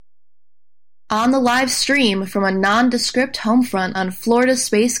On the live stream from a nondescript homefront on Florida's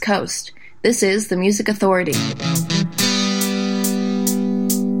Space Coast, this is the Music Authority.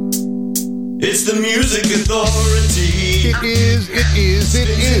 It's the Music Authority. It is.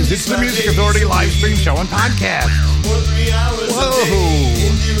 It's the Music Authority live stream show and podcast. Whoa!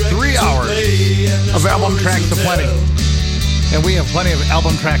 3 hours of album tracks aplenty. And we have plenty of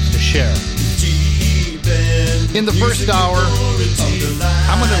album tracks to share. In the first hour,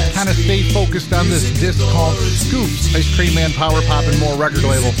 I'm going to kind of stay focused on this disc called Scoops, Ice Cream Man, Power Pop, and More record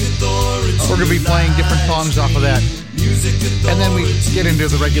label. We're going to be playing different songs off of that. And then we get into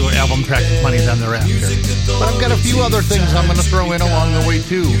the regular album tracks plenty then thereafter. But I've got a few other things I'm going to throw in along the way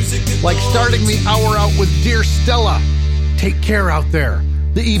too. Like starting the hour out with Dear Stella. Take care out there.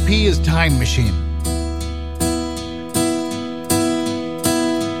 The EP is Time Machine.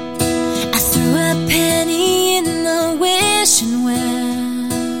 I threw a penny in the wishing well.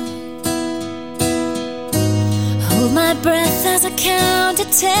 Hold my breath as I count to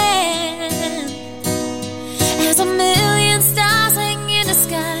 10. There's a million stars hang in the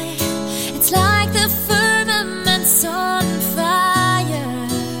sky. It's like the firmament's on fire.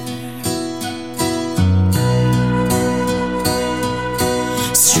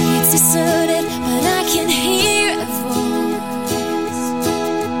 Streets deserted, but I can hear a voice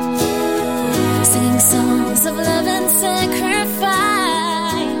singing songs of love and sacrifice.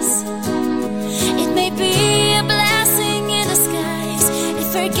 It may be a blessing in disguise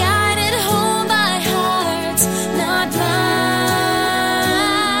if we're guided home by hearts not by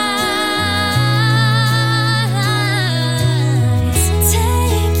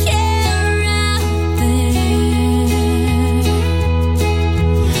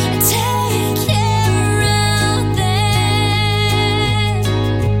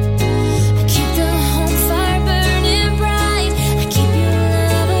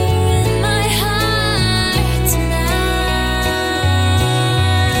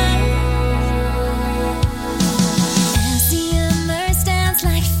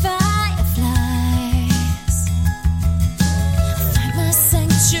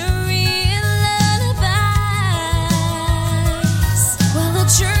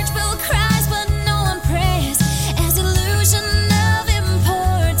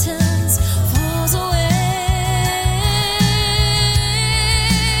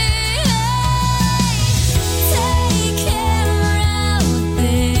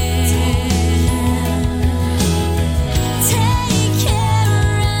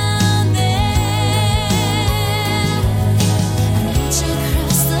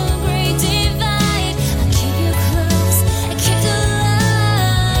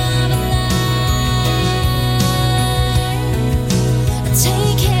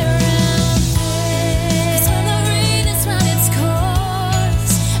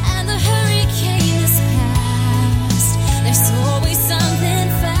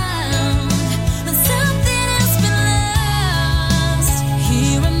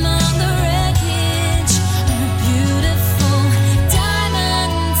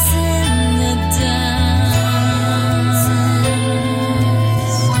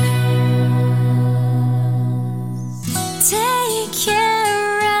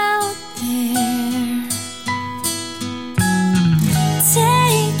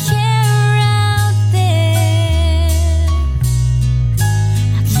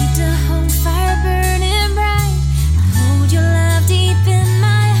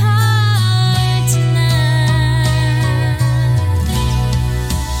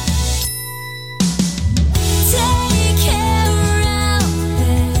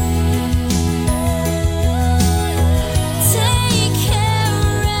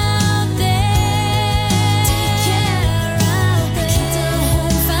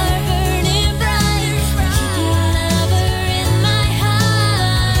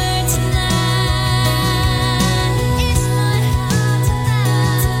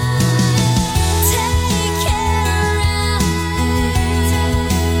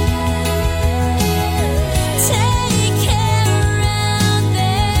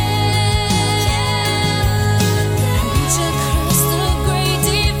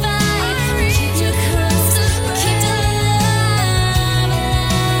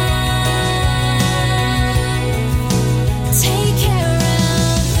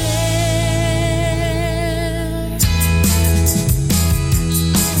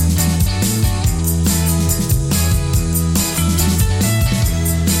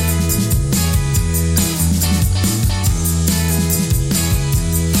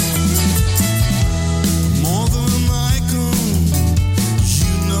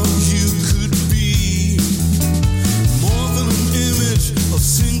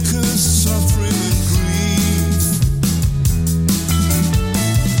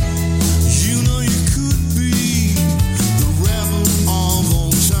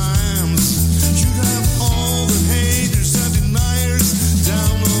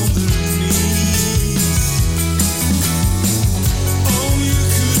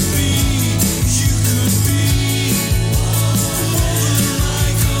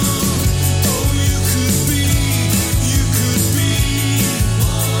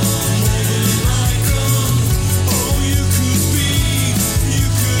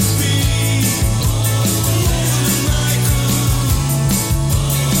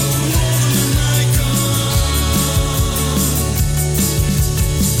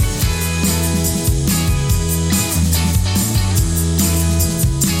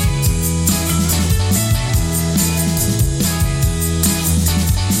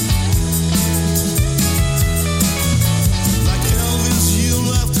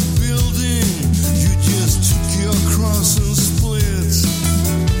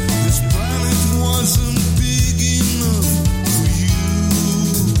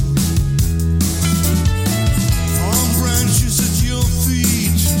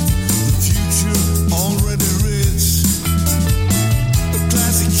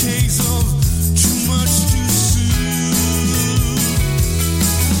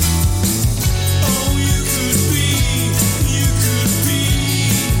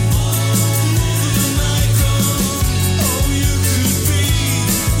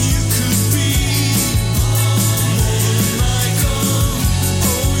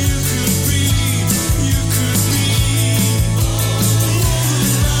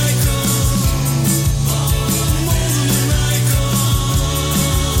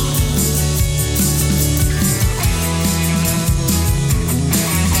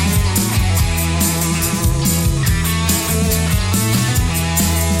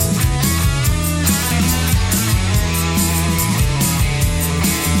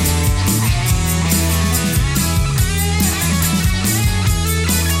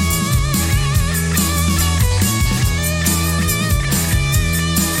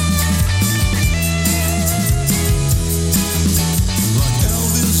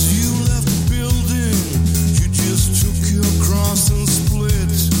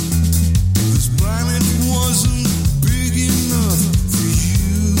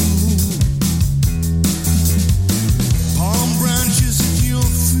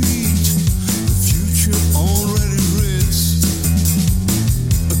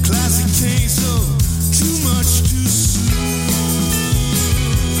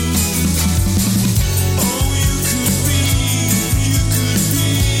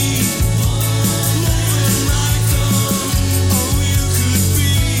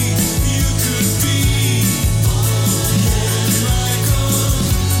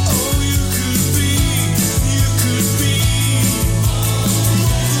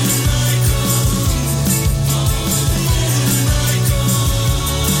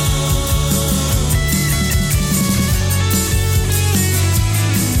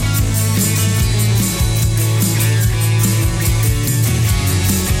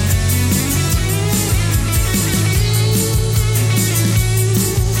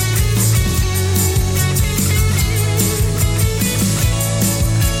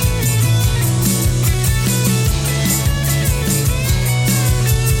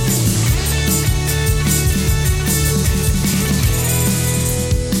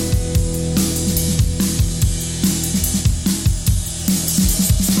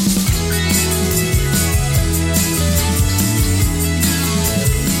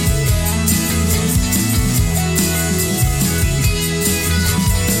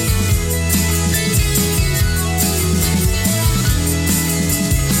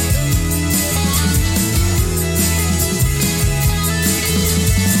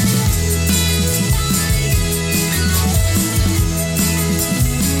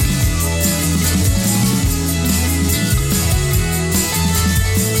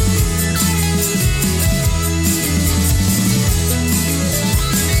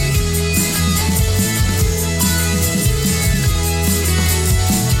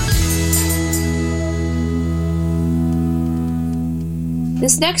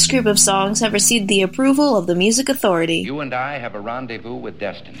This next group of songs have received the approval of the Music Authority. You and I have a rendezvous with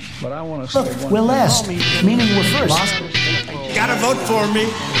destiny. But I want to say look, we're last, meaning we're first. Gotta vote for me.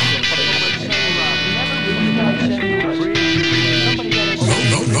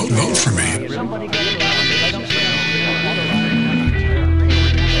 Vote for me.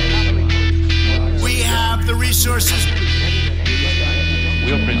 We have the resources.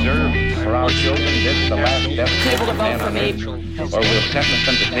 We'll preserve for our children this, the last step of man on earth, or we'll sentence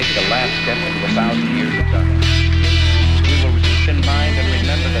them to take the last step into 1,000 years of darkness. We will keep in mind and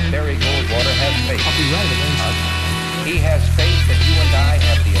remember that Barry Goldwater has faith. I'll be right eventually. He has faith that you and I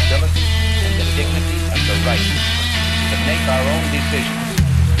have the ability and the dignity and the right to make our own decisions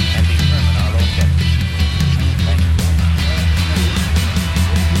and determine our own destiny. Thank you.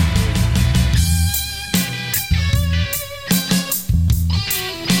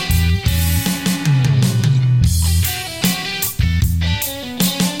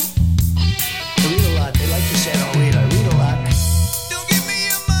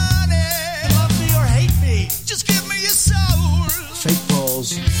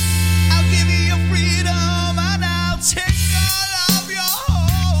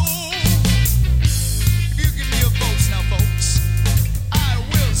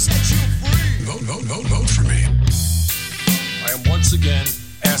 Again,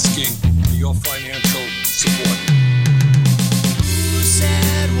 asking for your financial support. Who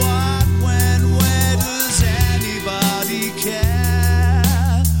said what, when, where does anybody care?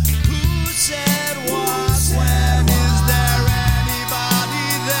 Who said what, when, is there anybody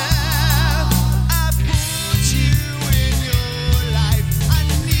there? I put you in your life, I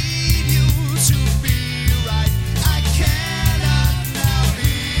need you to be right. I cannot now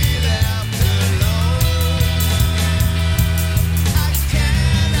be left alone.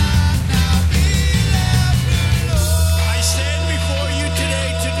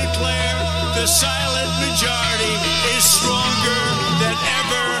 The silent majority is stronger than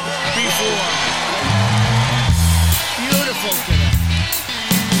ever before. Beautiful today.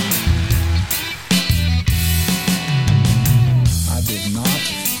 I did not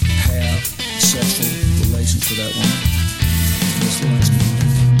have sexual relations with that woman, Ms. Lewinsky.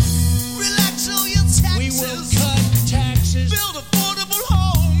 Relax all your taxes. We will cut taxes. Build affordable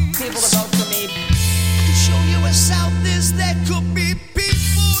homes. People to vote for me. To show you a South is there could be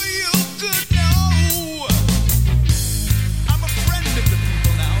people you could know. I'm a friend of the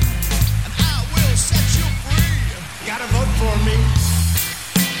people now, and I will set you free. Gotta vote for me.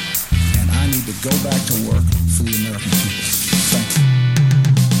 And I need to go back to work for the American people. Thank you.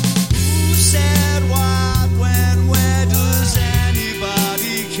 Who said what, when, where does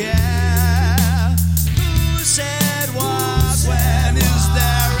anybody care? Who said what, when, is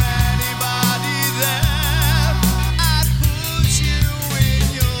there anybody there? I put you in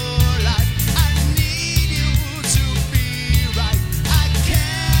your life, I need you to be right. I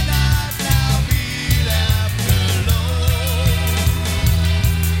cannot now be left alone.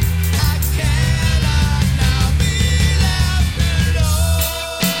 I cannot now be left alone.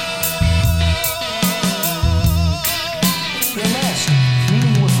 We're last,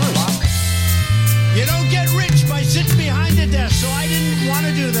 meaning we're first. You don't get rich by sitting behind a desk, so I didn't want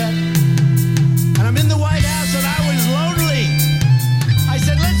to do that. And I'm in the White House and I was lonely. I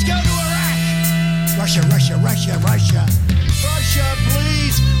said, let's go to Iraq. Russia, Russia, Russia, Russia. Russia,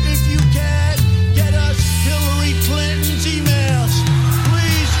 please, if you can, get us Hillary Clinton's emails.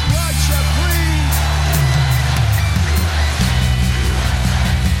 Please, Russia, please.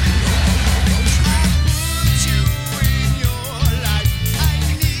 I put you in your life. I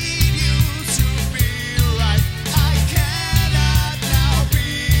need you to be right. I cannot now be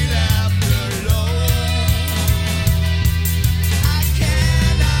left alone. I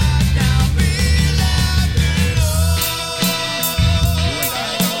cannot now be left alone.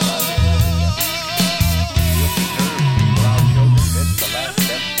 We'll preserve for our children this, the last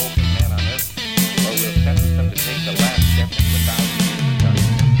best hope of man on earth, or we'll sentence them to take the last step into 1,000 years of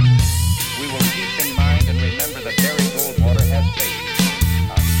darkness. We will keep in mind and remember that Barry Goldwater has faith.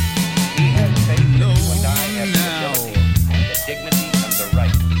 He has faith that you and I have the ability and the dignity and the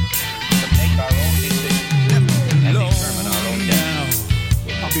right to make our own decisions and determine our own destiny.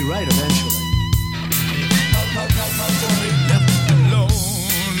 I'll be right eventually.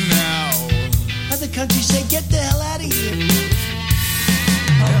 Alone now. Other countries say, get the hell out of here.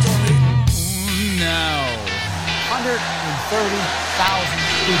 Now. 130,000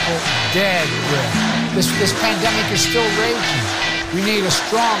 people dead, Rick. This pandemic is still raging. We need a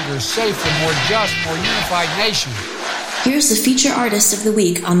stronger, safer, more just, more unified nation. Here's the feature artist of the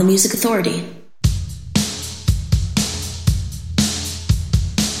week on the Music Authority.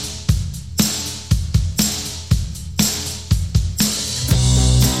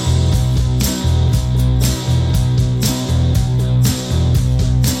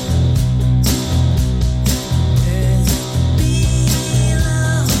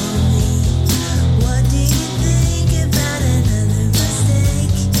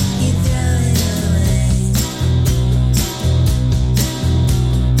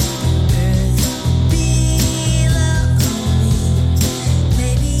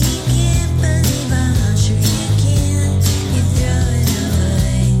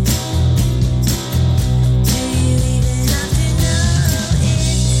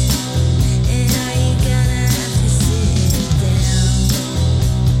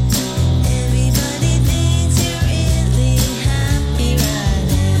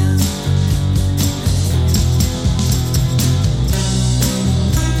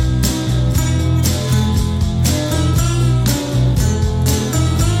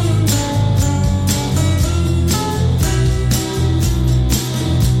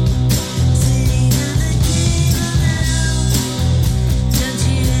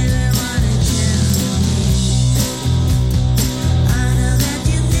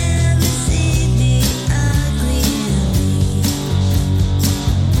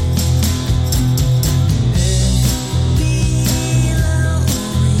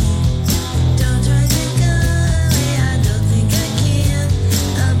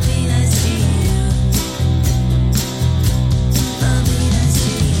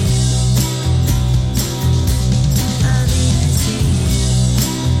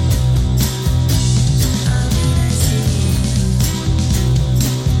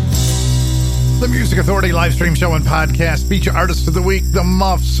 The Music Authority live stream show and podcast. Feature artist of the week, The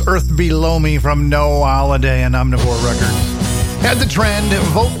Muffs, Earth Below Me from No Holiday and Omnivore Records. Had the trend,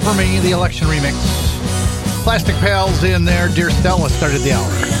 Vote For Me, the election remix. Plastic Pals in there, Dear Stella started the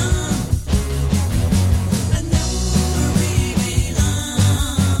hour.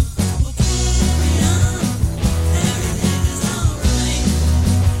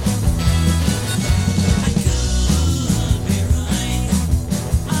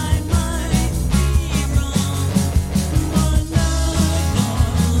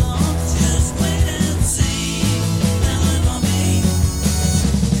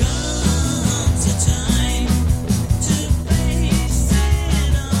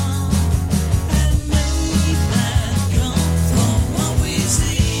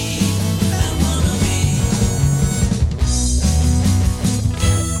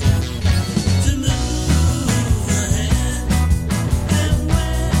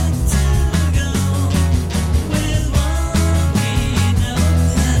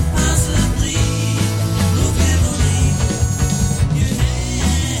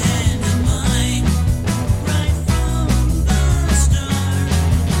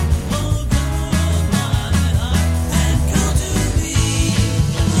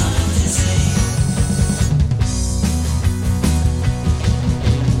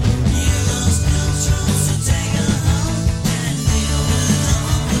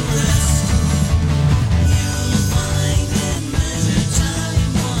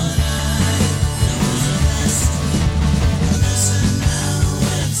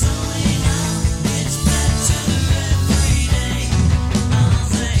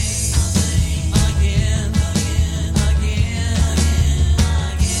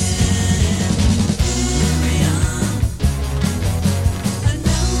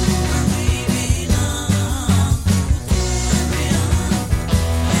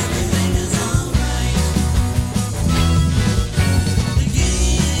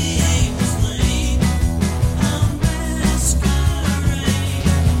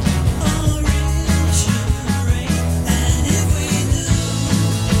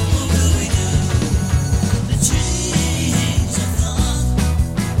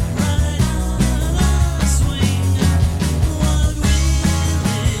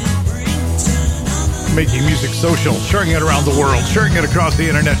 Making music social, sharing it around the world, sharing it across the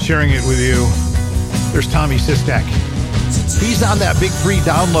internet, sharing it with you. There's Tommy Sistak. He's on that big free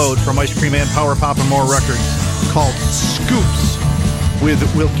download from Ice Cream and Power Pop and More Records called Scoops with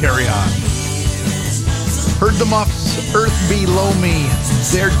Will Carry On. Heard the Muffs, Earth Below Me,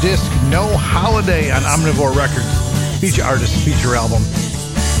 their disc No Holiday on Omnivore Records. Feature artist, feature album.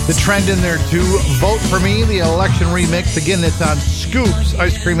 The trend in there too, Vote For Me, the election remix. Again, it's on Scoops,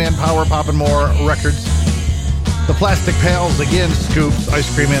 Ice Cream and Power Pop and More Records. The Plastic Pals, again, Scoops,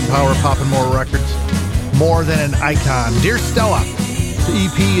 Ice Cream and Power Pop and More Records. More Than an Icon. Dear Stella, the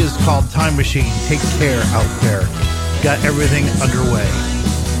EP is called Time Machine. Take care out there. Got everything underway.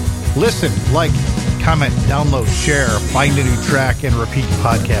 Listen, like, comment, download, share, find a new track, and repeat the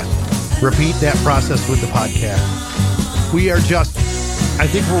podcast. Repeat that process with the podcast. We are just, I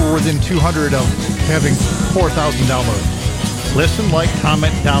think we're within 200 of having 4,000 downloads. Listen, like,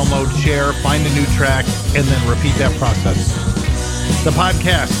 comment, download, share, find a new track, and then repeat that process. The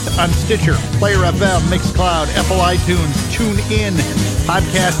podcast on Stitcher, Player FM, Mixcloud, Apple iTunes, TuneIn,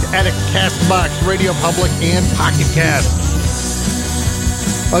 Podcast Addict, CastBox, Radio Public, and Pocket Cast.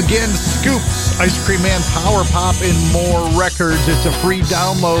 Again, Scoops, Ice Cream Man, Power Pop, and More Records. It's a free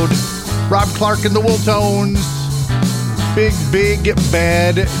download. Rob Clark and the Wooltones. Big, Big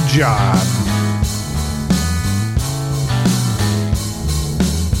Bad John.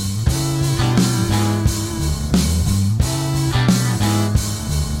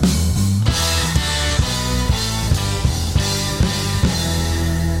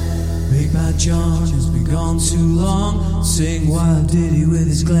 Big Bad John has been gone too long, sing Wild Ditty with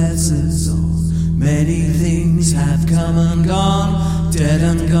his glasses on. Many things have come and gone, dead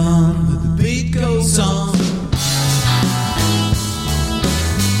and gone, but the beat goes on.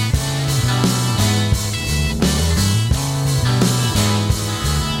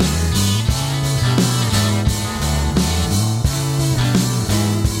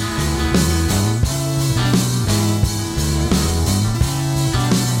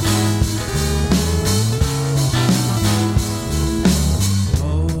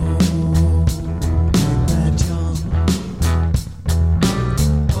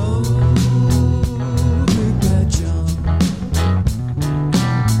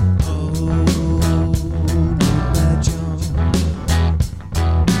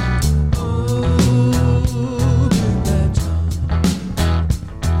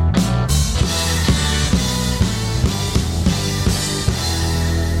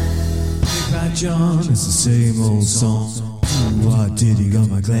 John, it's the same old song. Why did he got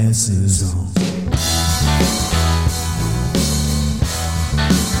my glasses on?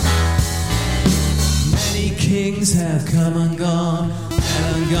 Many kings have come and gone,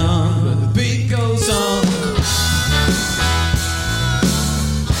 but the beat goes on.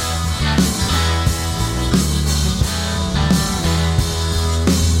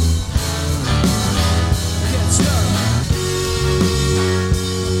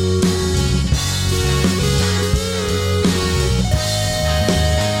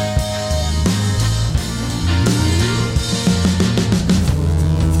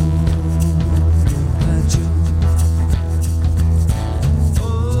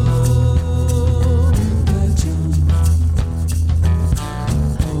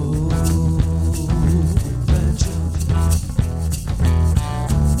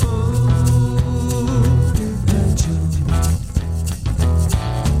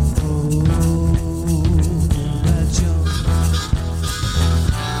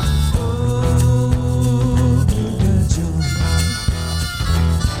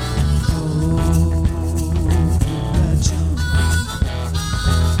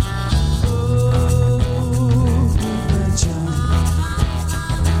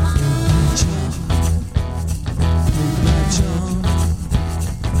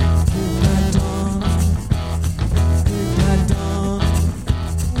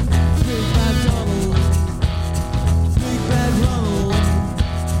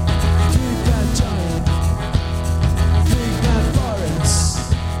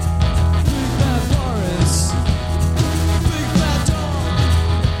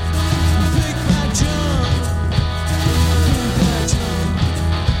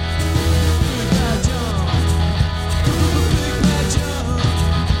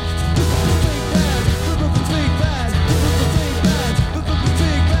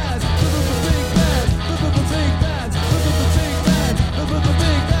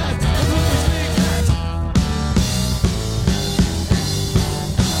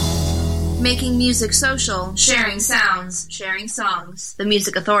 Making music social, sharing sounds, sharing songs. The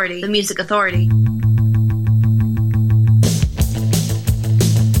Music Authority. The Music Authority.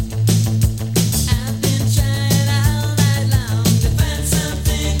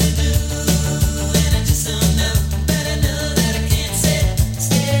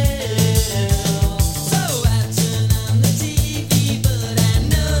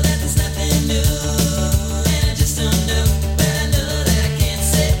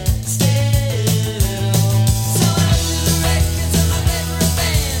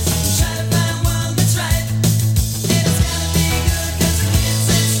 Try to find one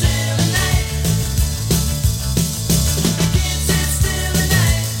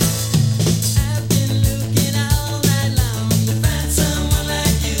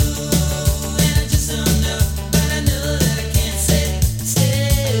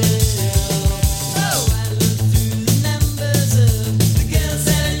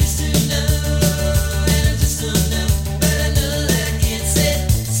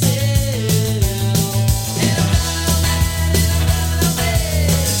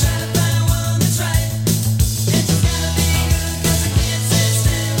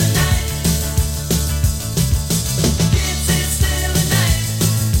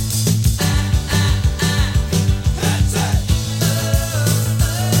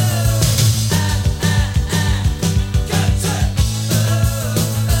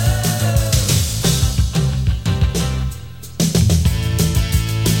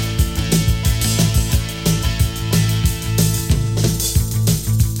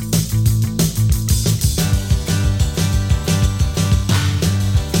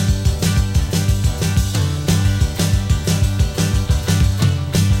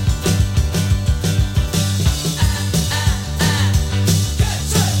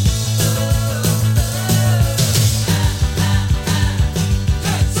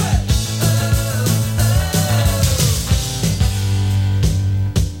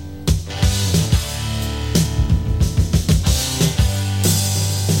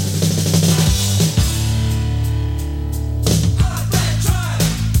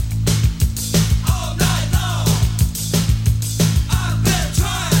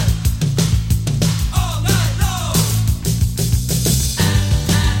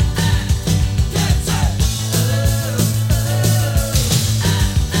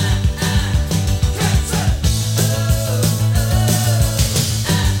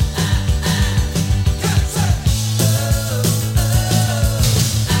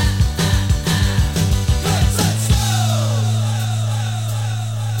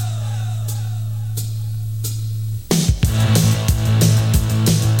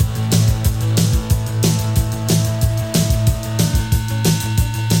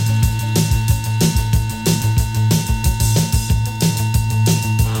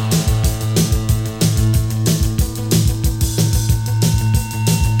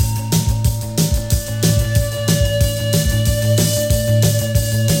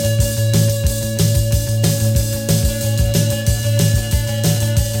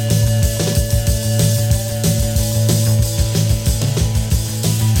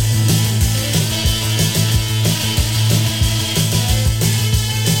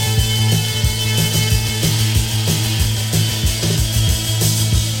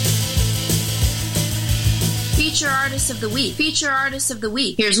Feature Artist of the Week. Feature Artist of the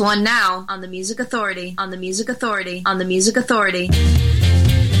Week. Here's one now on the Music Authority. On the Music Authority. On the Music Authority.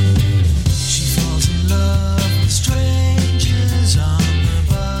 She falls in love with strangers on the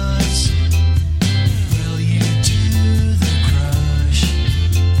bus. Will you do the crush?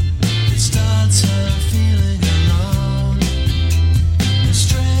 It starts her feeling alone. A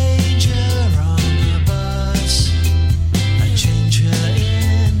stranger on the bus. I change her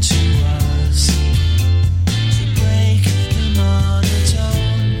into us to break the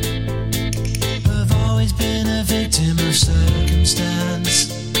monotone. I've always been a victim of circumstance.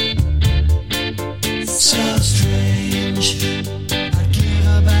 So strange, I'd give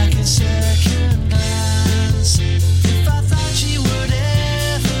her back a second glance if I thought she would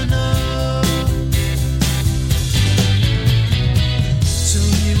ever know. So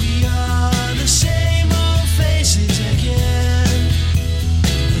here we are, the same old faces again,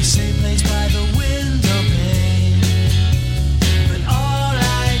 the same place by the window pane. But all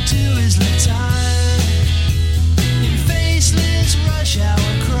I do is live time in faceless rush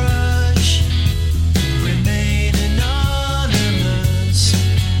hour crush. Remain anonymous.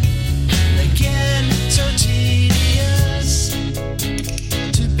 Again, so tedious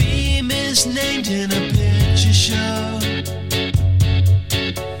to be misnamed in a picture show.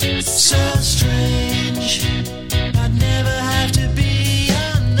 So strange, I'd never have to be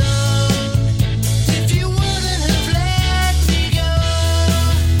unknown if you wouldn't have let me go.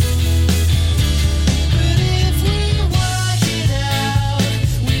 But if we work it out,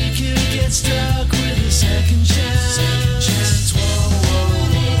 we could get stuck with a second chance.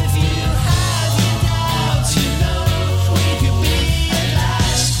 But if you have your doubts, you know we could be the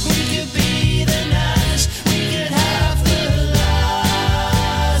last, we could be the last, we could have the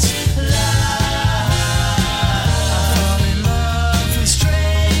last. I fall in love with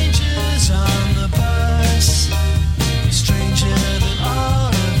strangers on the bus, stranger than all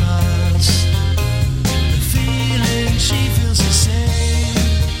of us. The feeling she feels the same.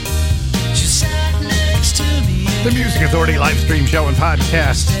 She sat next to me. The Music Authority live stream show and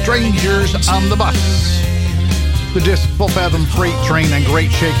podcast, Strangers on the Bus. The disc Full Fathom Freight Train and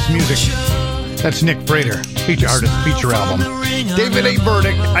Great Shakes Music. That's Nick Prater, feature artist, feature album. David A.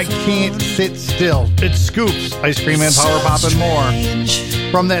 Burdick, I Can't Sit Still. It's Scoops, Ice Cream and Power Pop and more.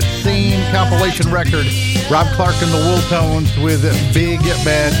 From that same compilation record, Rob Clark and the Wool Tones with Big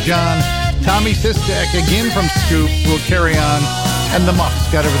Bad John. Tommy Sistak, again from Scoops, will carry on. And the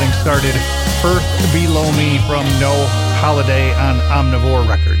Muffs got everything started. Earth Below Me from No Holiday on Omnivore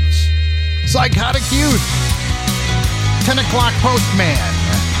Records. Psychotic Youth, 10 O'Clock Postman,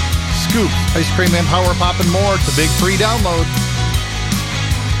 Scoop, Ice Cream and Power Pop and more. It's a big free download.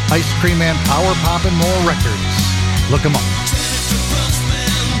 Ice Cream and Power Pop and more records. Look them up.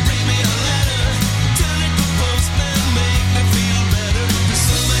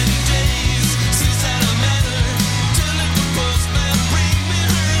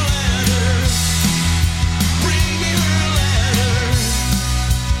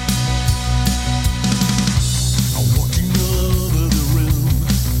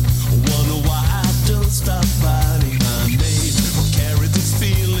 Stop fighting my name or carry this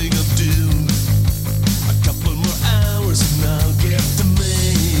feeling of doom. A couple more hours and I'll get to me.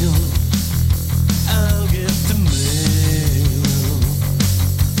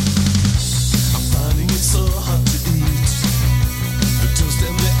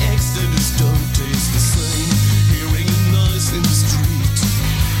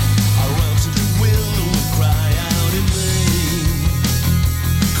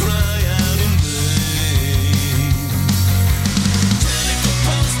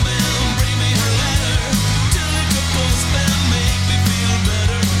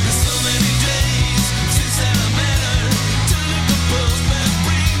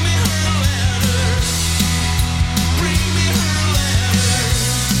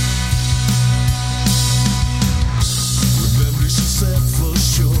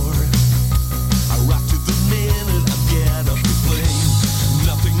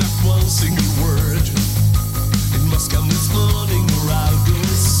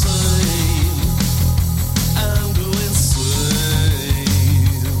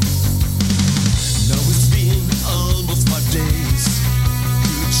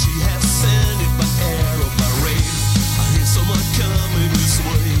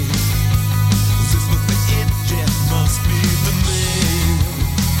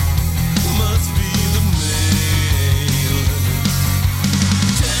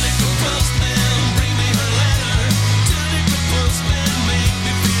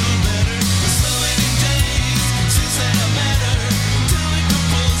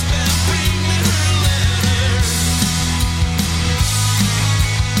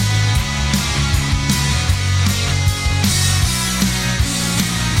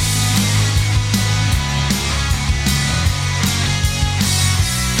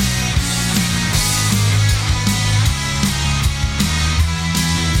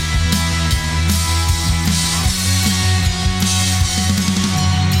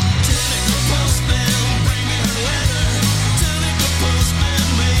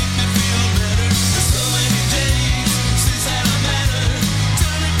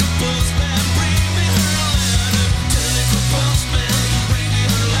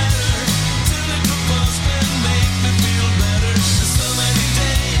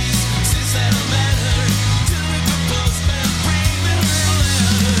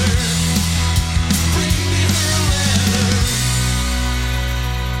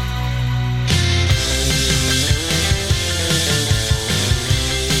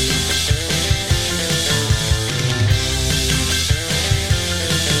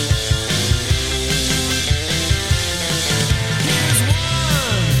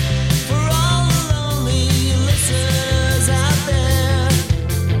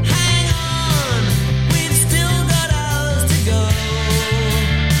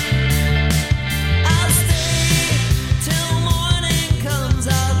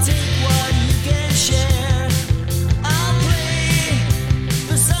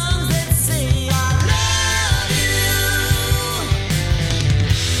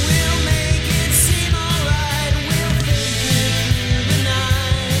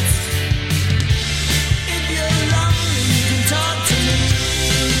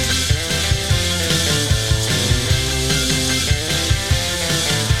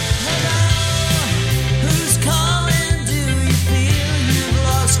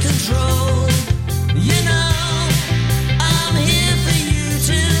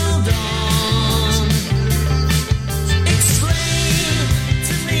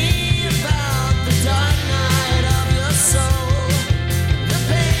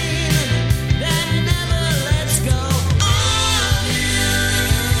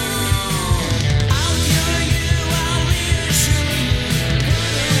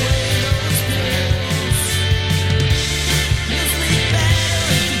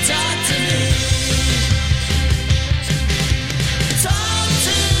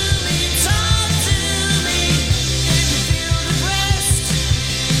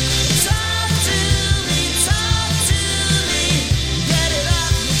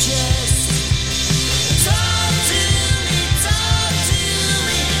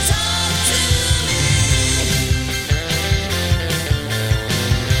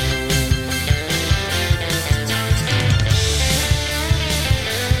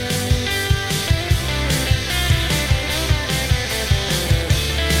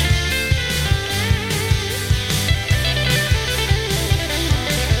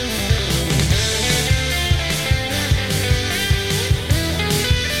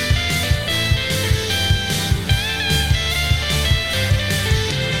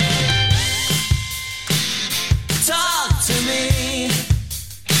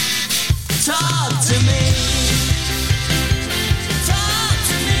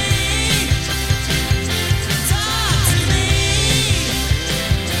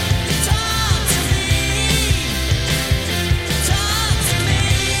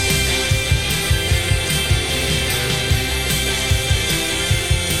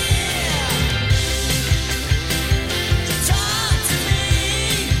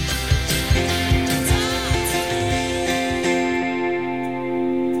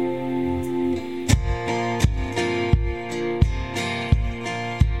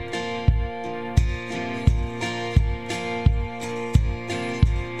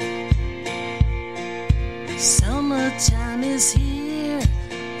 Summertime is here,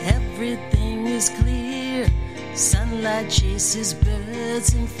 everything is clear. Sunlight chases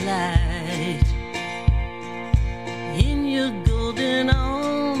birds in flight. In your golden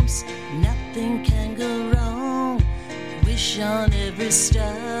arms, nothing can go wrong. Wish on every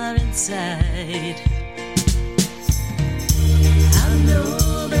star in sight. I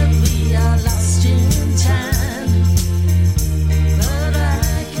know that we are lost in time, but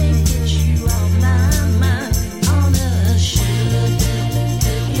I can't get you off my mind. On a sugar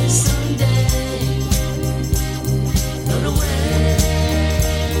cookie someday, put away,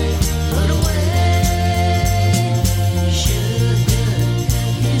 sugar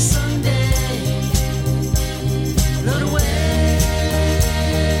cookie someday, put away.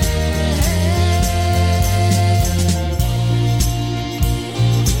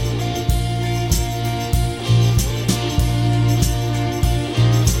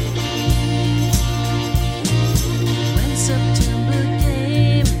 When September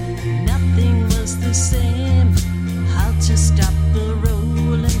came, nothing was the same. How to stop the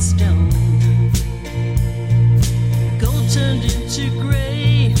rolling stone? Gold turned into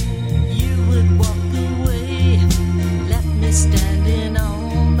gray. You would walk away, left me standing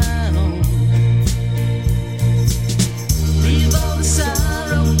on my own. Leave all the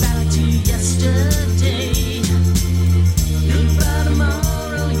sorrow back to yesterday. Goodbye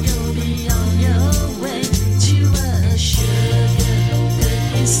tomorrow, you'll be on your way to a sugar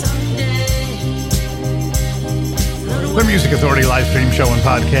cookie someday. The Music Authority live stream show and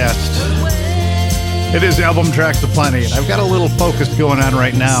podcast. It is album tracks aplenty, and I've got a little focus going on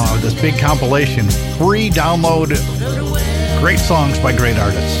right now of this big compilation. Free download, great songs by great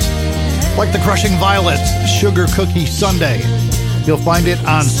artists. Like the Crushing Violets, Sugar Cookie Sunday. You'll find it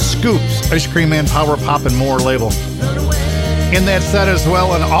on Scoops, Ice Cream Man, Power Pop, and More label. In that set as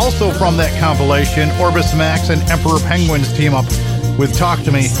well, and also from that compilation, Orbis Max and Emperor Penguins team up with Talk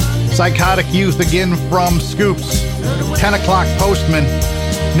to Me. Psychotic Youth again from Scoops. 10 O'Clock Postman.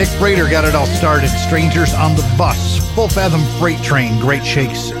 Nick Prater got it all started. Strangers on the Bus. Full Fathom Freight Train. Great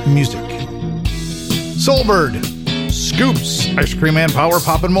Shakes music. Soulbird. Scoops. Ice Cream Man, Power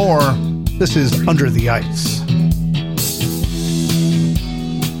Pop, and More. This is Under the Ice.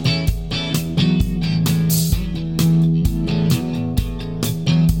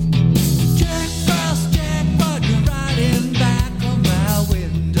 Jack Frost, Jack, what you riding back on my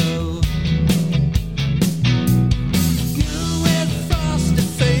window? You with frosty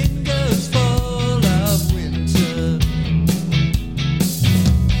fingers full of winter.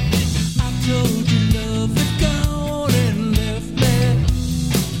 I told you love had gone and left me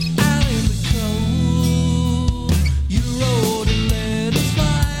out in the cold. You wrote a letter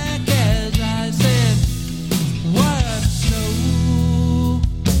like as I said, what snow.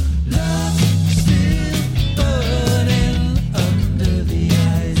 Love still burning under the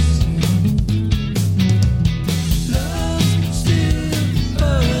ice. Love still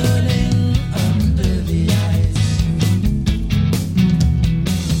burning under the ice.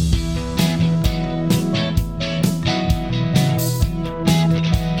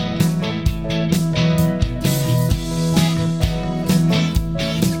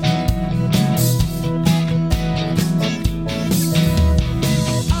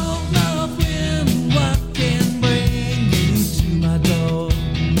 Oh, love, when what can bring you to my door?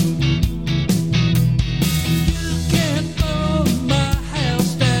 You can't burn my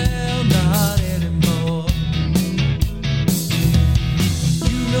house down, not anymore.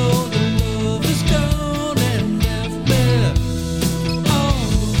 You know the love is gone and left me on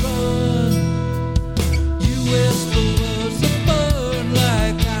the run. You whisper words that burn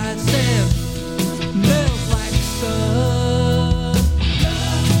like I said, melt like sun.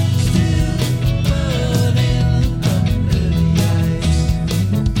 Love still burning under the ice.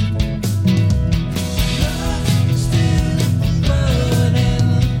 Love still burning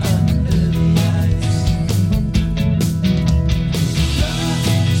under the ice. Love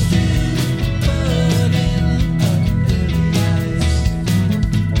still burning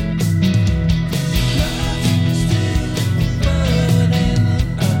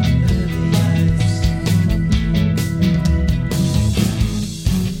under the ice.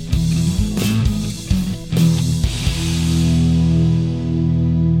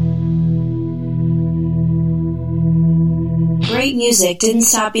 Great music didn't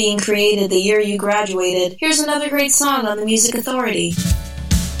stop being created the year you graduated. Here's another great song on the Music Authority.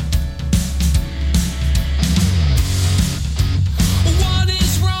 What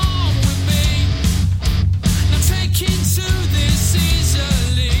is wrong with me? Not taking to this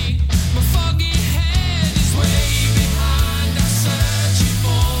easily. My foggy head is way behind. I'm searching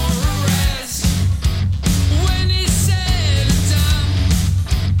for a rest. When it's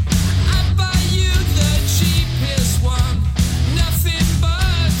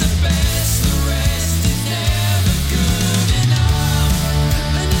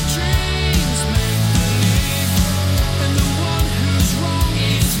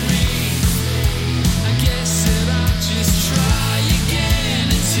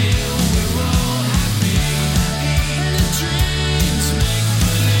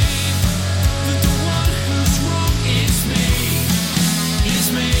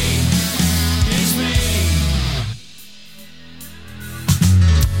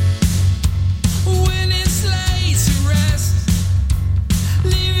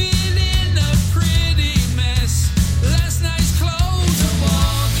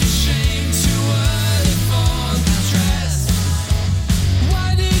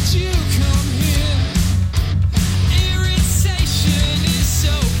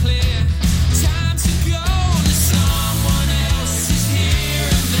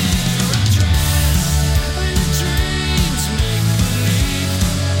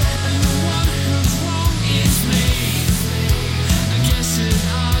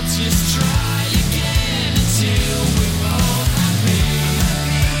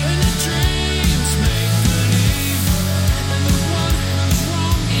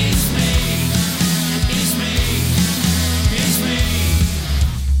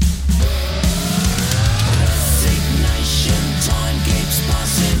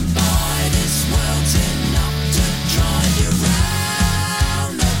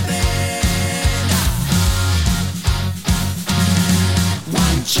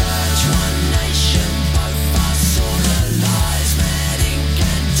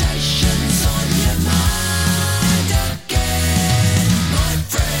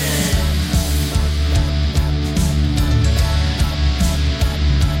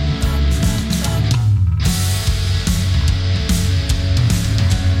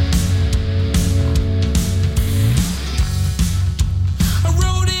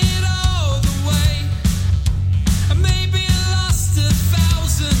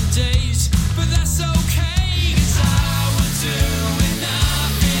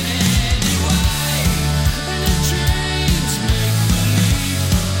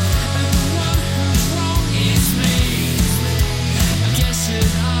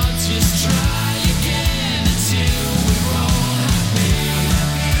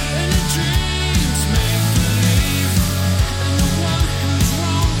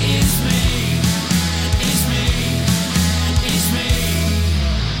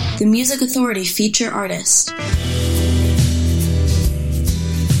The Music Authority feature artist.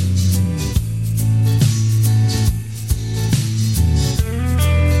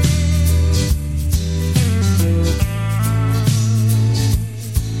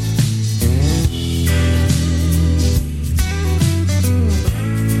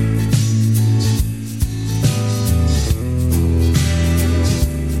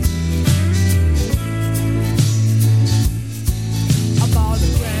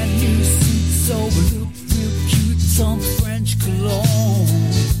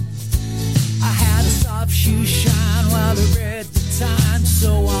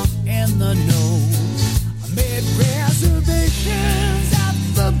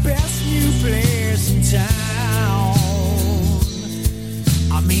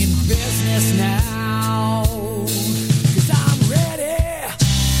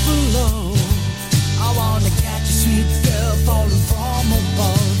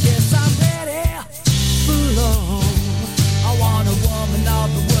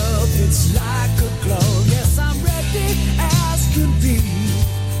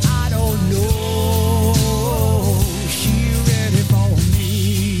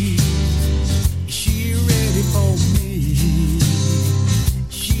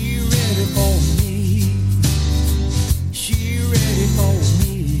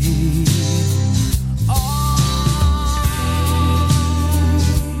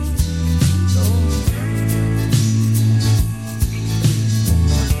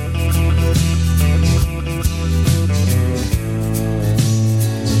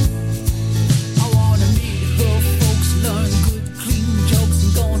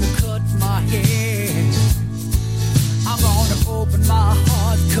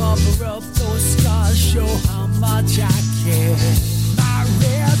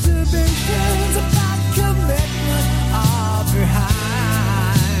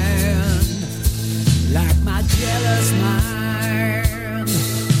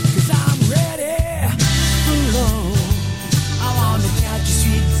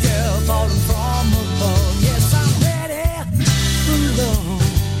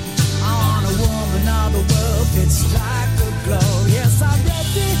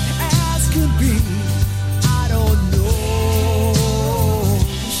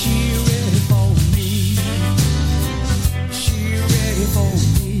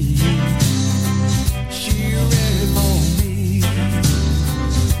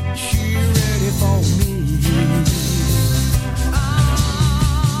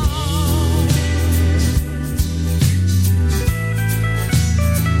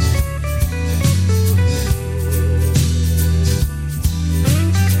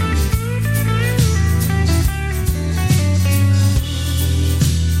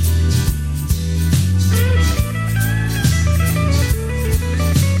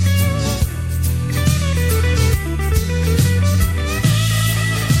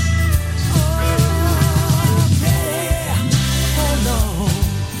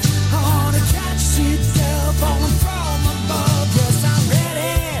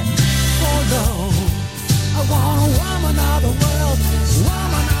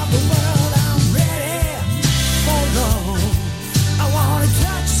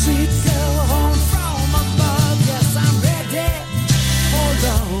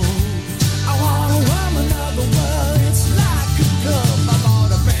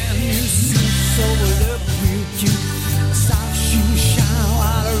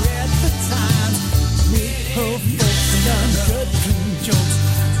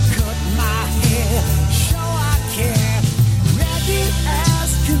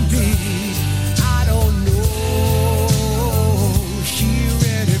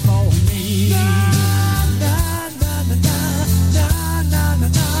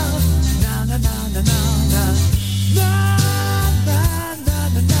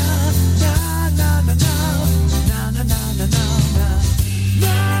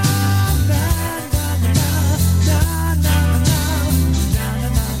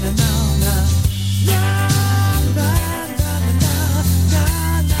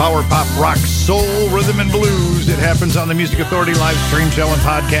 Power pop, rock, soul, rhythm, and blues. It happens on the Music Authority live stream show and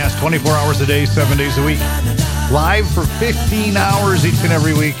podcast 24 hours a day, 7 days a week. Live for 15 hours each and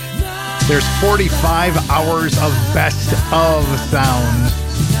every week. There's 45 hours of best of sound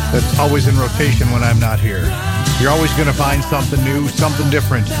that's always in rotation when I'm not here. You're always going to find something new, something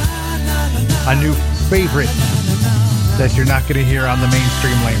different. A new favorite that you're not going to hear on the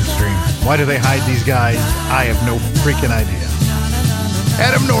mainstream lamestream. Why do they hide these guys? I have no freaking idea.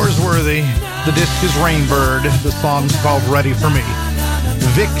 Adam Norsworthy. The disc is Rainbird. The song's called Ready For Me.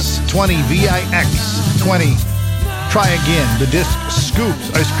 VIX 20, VIX 20. Try Again, the disc Scoops,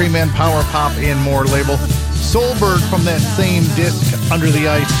 Ice Cream Man, Power Pop, and More label. Soulbird from that same disc, Under the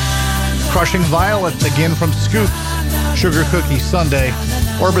Ice. Crushing Violets, again from Scoops, Sugar Cookie Sunday.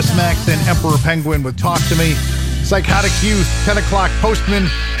 Orbis Max and Emperor Penguin with Talk to Me. Psychotic Youth, 10 O'Clock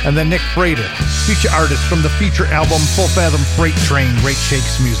Postman, and then Nick Frater, feature artist from the feature album Full Fathom Freight Train, Great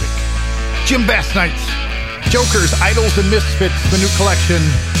Shakes Music. Jim Bass Nights, Jokers, Idols and Misfits, the new collection,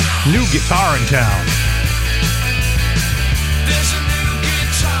 New Guitar in Town. There's a new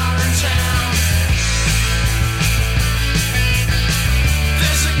guitar in town.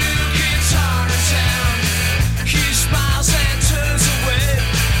 There's a new guitar in town. He smiles and turns away.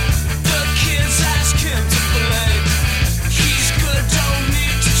 The kids ask him to play. He's good, don't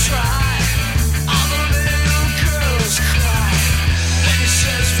need to try. All the little girls cry. Then he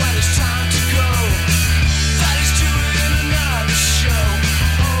says when it's time to go, that he's doing another show.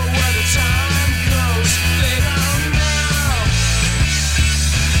 Oh, where the time goes.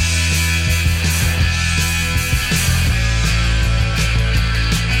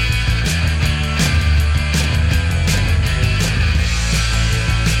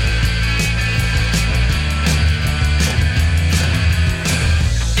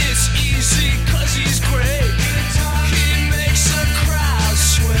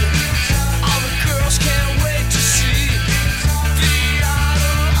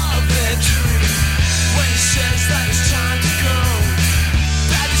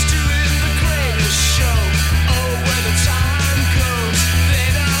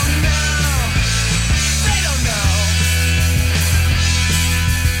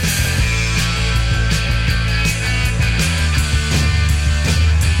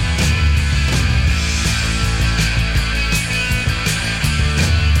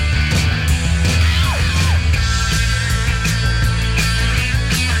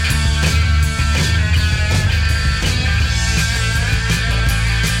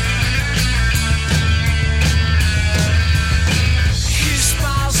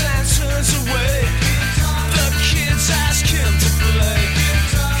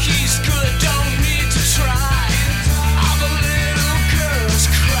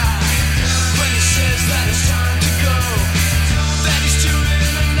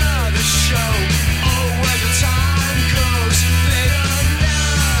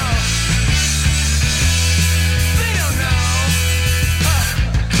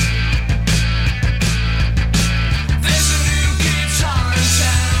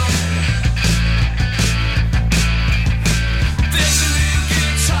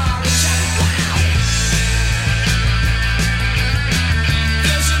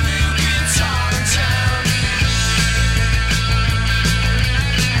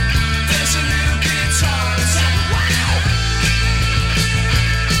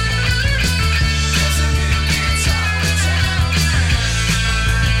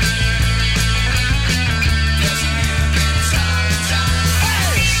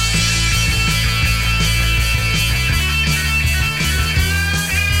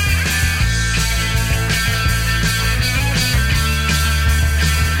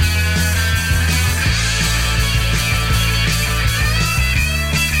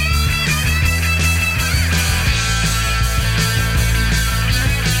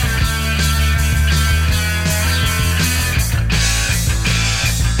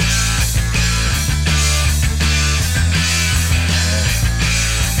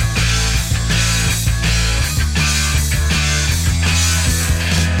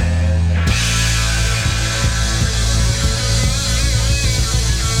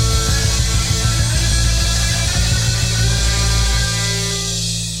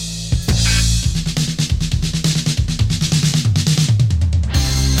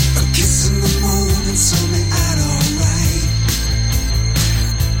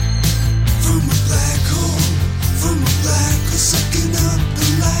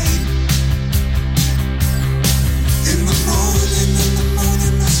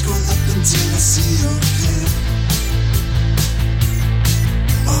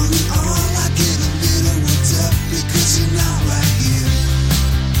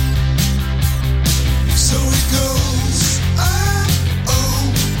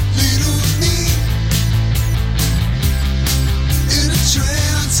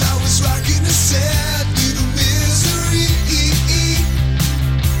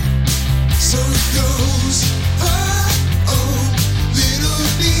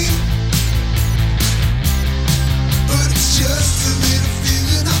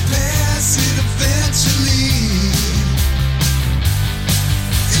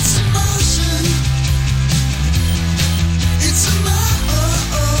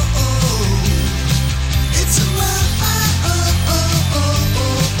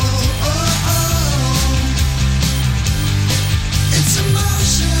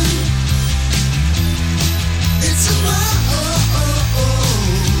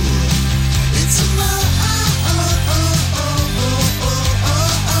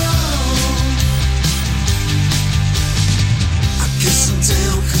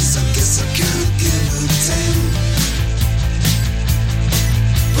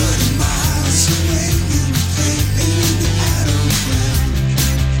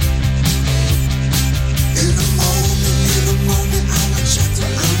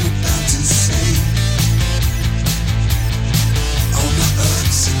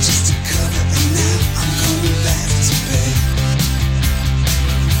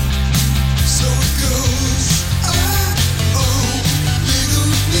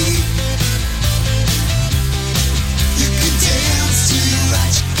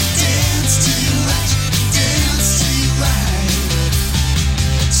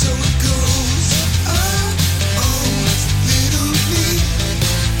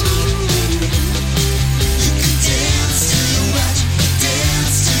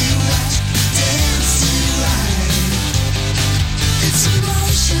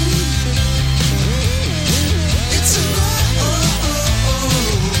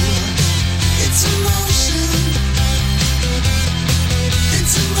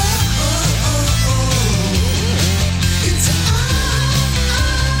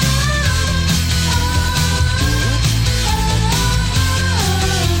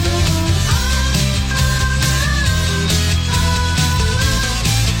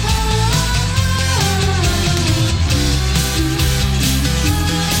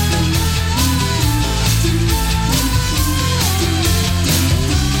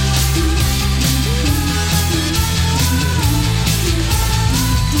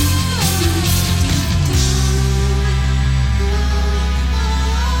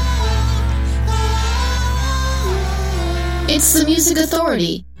 It's the Music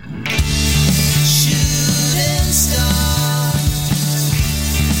Authority. Shooting star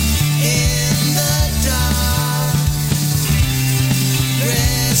in the dark.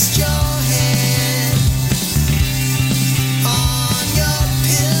 Rest your head on your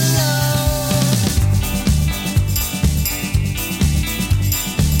pillow.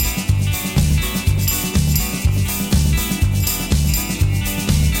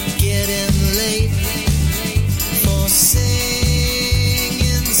 Getting late for singing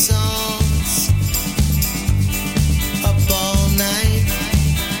songs. Up all night,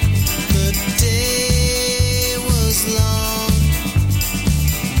 the day was long.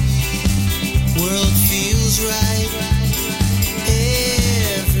 World feels right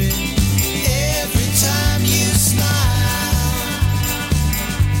every time you smile.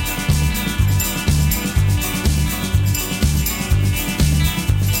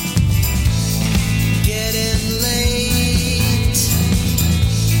 Getting late,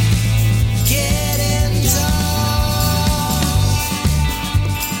 getting dark.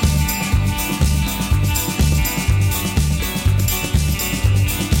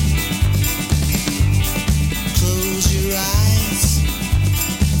 Close your eyes,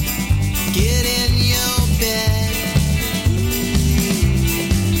 get in your bed.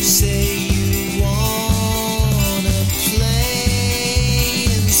 Say you wanna play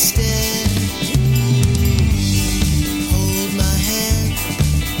instead. Hold my hand,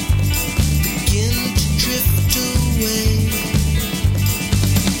 begin to drift away.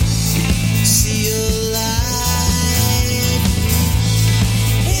 See a light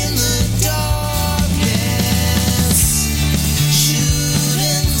in the darkness.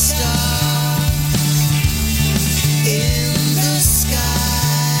 Shooting star in the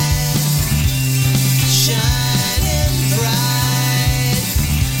sky, shining bright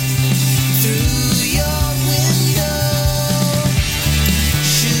through your window.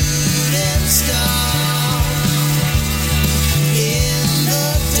 Shooting star in the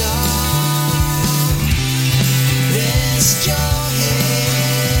dark. Rest your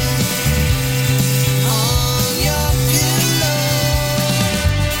head on your pillow.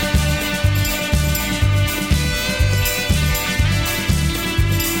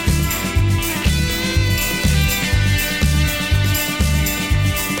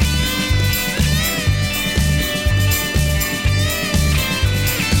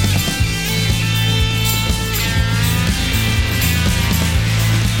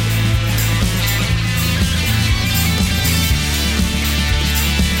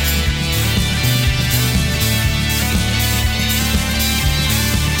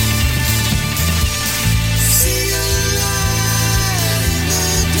 See a light in the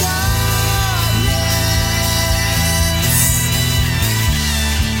darkness.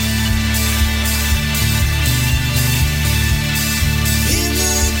 In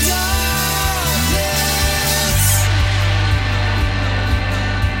the darkness.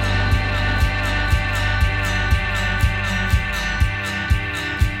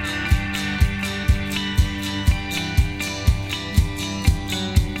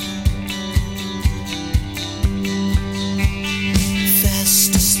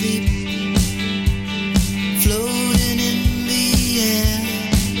 Fast asleep, floating in the air,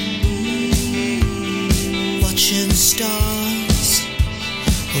 watching stars.